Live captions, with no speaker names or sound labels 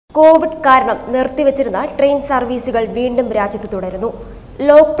Covid കാരണം നിർത്തിവച്ചിരുന്ന train സർവീസുകൾ വീണ്ടും രാജ്യത്ത് തുടരുന്നു.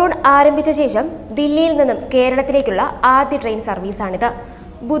 ലോക്ക്ഡൌൺ ആരംഭിച്ച ശേഷം ദില്ലിയിൽ നിന്നും കേരളത്തിലേക്കുള്ള ആദ്യ ട്രെയിൻ സർവീസാണിത്.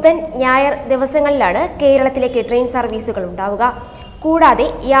 ബുധൻ, ഞായർ ദിവസങ്ങളിലാണ് കേരളത്തിലേക്ക് ട്രെയിൻ സർവീസുകൾ ഉണ്ടാവുക. കൂടാതെ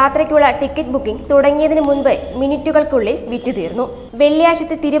യാത്രയ്ക്കുള്ള ടിക്കറ്റ് ബുക്കിംഗ് തുടങ്ങിയതിനു മുൻപ് മിനിറ്റുകൾക്കുള്ളിൽ വിറ്റുതീർന്നു.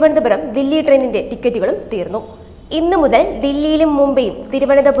 വെള്ളിയാഴ്ചത്തെ തിരുവനന്തപുരം ദില്ലി ട്രെയിനിന്റെ ടിക്കറ്റുകളും തീർന്നു. ഇന്നു മുതൽ ദില്ലിയിലും മുംബൈയും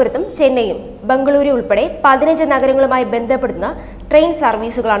തിരുവനന്തപുരത്തും ചെന്നൈയും ബംഗളൂരു ഉൾപ്പെടെ 15 നഗരങ്ങളുമായി ബന്ധപ്പെടുന്ന ട്രെയിൻ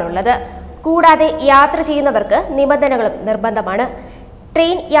സർവീസുകളാണുള്ളത്. കൂടാതെ യാത്ര ചെയ്യുന്നവർക്ക് നിബന്ധനകളും നിർബന്ധമാണ്.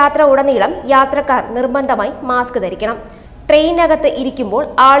 ട്രെയിൻ യാത്ര ഉടനീളം യാത്രക്കാർ നിർബന്ധമായി മാസ്ക് ധരിക്കണം. ട്രെയിനകത്ത് ഇരിക്കുമ്പോൾ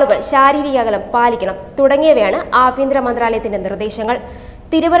ആളുകൾ ശാരീരിക അകലം പാലിക്കണം തുടങ്ങിയവയാണ് ആഭ്യന്തര മന്ത്രാലയത്തിന്റെ നിർദ്ദേശങ്ങൾ.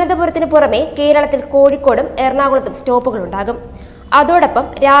 തിരുവനന്തപുരത്തിന് പുറമെ കേരളത്തിൽ കോഴിക്കോടും എറണാകുളത്തും സ്റ്റോപ്പുകളുണ്ടാകും. അതോടൊപ്പം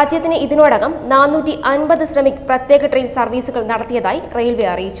രാജ്യത്തിന് ഇതിനോടകം 450 ശ്രമിക് പ്രത്യേക ട്രെയിൻ സർവീസുകൾ നടത്തിയതായി റെയിൽവേ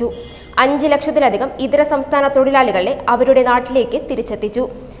അറിയിച്ചു. 5 ലക്ഷത്തിലധികം ഇതര സംസ്ഥാന തൊഴിലാളികളെ അവരുടെ നാട്ടിലേക്ക് തിരിച്ചെത്തിച്ചു.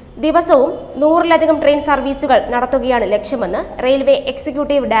 ദിവസവും 100-ലധികം ട്രെയിൻ സർവീസുകൾ നടത്തുകയാണ് ലക്ഷ്യമെന്ന് railway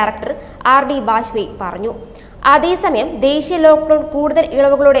executive director RD Bajpai പറഞ്ഞു. അതേസമയം ദേശീയ ലോക്ക്ഡൌൺ കൂടുതൽ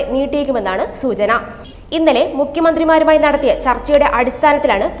ഇളവുകളോടെ നീട്ടിയേക്കുമെന്നാണ് സൂചന. ഇന്നലെ മുഖ്യമന്ത്രിമാരുമായി നടത്തിയ ചർച്ചയുടെ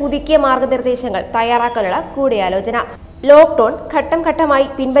അടിസ്ഥാനത്തിലാണ് പുതുക്കിയ മാർഗനിർദ്ദേശങ്ങൾ തയ്യാറാക്കാനുള്ള കൂടിയാലോചന. ലോക്ക്ഡൌൺ ഘട്ടം ഘട്ടമായി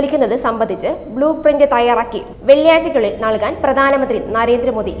പിൻവലിക്കുന്നത് സംബന്ധിച്ച് ബ്ലൂ പ്രിന്റ് തയ്യാറാക്കി വെള്ളിയാഴ്ചയ്ക്കുള്ളിൽ നൽകാൻ പ്രധാനമന്ത്രി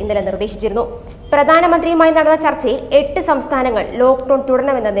നരേന്ദ്രമോദി ഇന്നലെ നിർദ്ദേശിച്ചിരുന്നു. പ്രധാനമന്ത്രിയുമായി നടന്ന ചർച്ചയിൽ 8 സംസ്ഥാനങ്ങൾ ലോക്ക്ഡൌൺ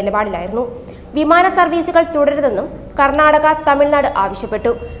തുടരണമെന്ന നിലപാടിലായിരുന്നു. വിമാന സർവീസുകൾ തുടരുതെന്നും കർണാടക, തമിഴ്നാട്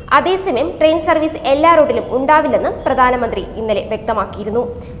ആവശ്യപ്പെട്ടു. അതേസമയം ട്രെയിൻ സർവീസ് എല്ലാ റൂട്ടിലും ഉണ്ടാവില്ലെന്നും പ്രധാനമന്ത്രി ഇന്നലെ വ്യക്തമാക്കിയിരുന്നു.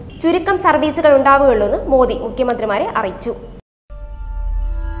 ചുരുക്കം സർവീസുകൾ ഉണ്ടാവുകയുള്ളൂവെന്ന് മോദി മുഖ്യമന്ത്രിമാരെ അറിയിച്ചു.